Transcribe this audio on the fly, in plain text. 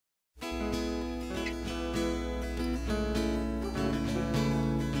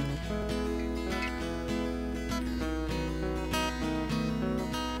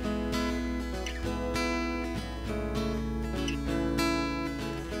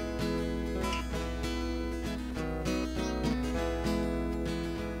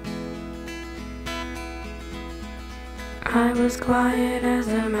I was quiet as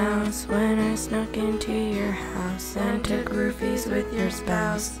a mouse when I snuck into your house and took roofies with your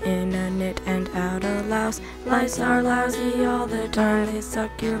spouse. In a knit and out a louse. Lice are lousy all the time. They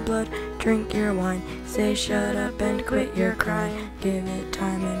suck your blood, drink your wine, say shut up and quit your crying. Give it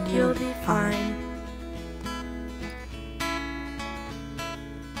time and you'll be fine.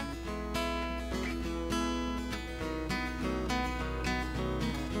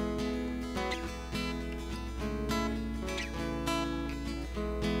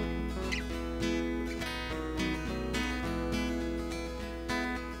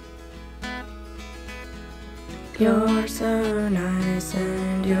 You're so nice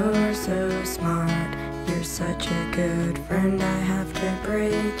and you're so smart. You're such a good friend, I have to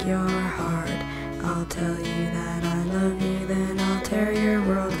break your heart. I'll tell you that I love you, then I'll tear your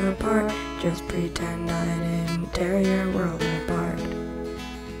world apart. Just pretend I didn't tear your world apart.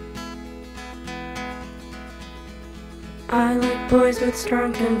 I like boys with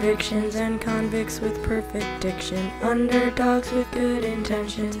strong convictions and convicts with perfect diction, underdogs with good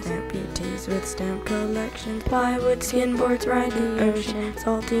intentions, amputees with stamp collections, plywood skin boards ride the ocean,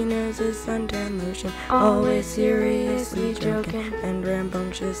 salty noses suntan lotion, always seriously joking and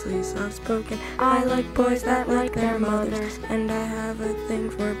rambunctiously soft-spoken. I like boys that like their mothers, and I have a thing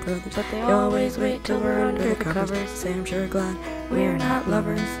for brothers, but they always wait till we're under the covers. Say I'm sure glad we're not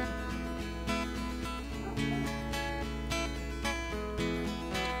lovers.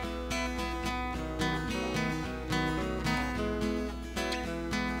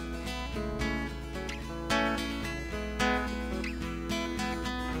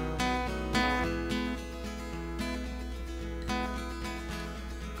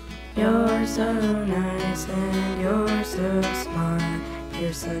 You're so nice and you're so smart.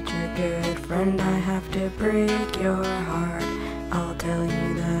 You're such a good friend, I have to break your heart. I'll tell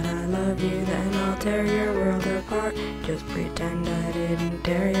you that I love you, then I'll tear your world apart. Just pretend I didn't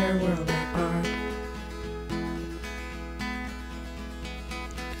tear your world apart.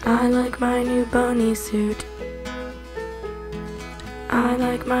 I like my new bunny suit. I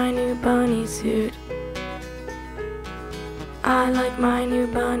like my new bunny suit. I like my new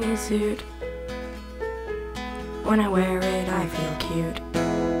bunny suit. When I wear it, I feel cute.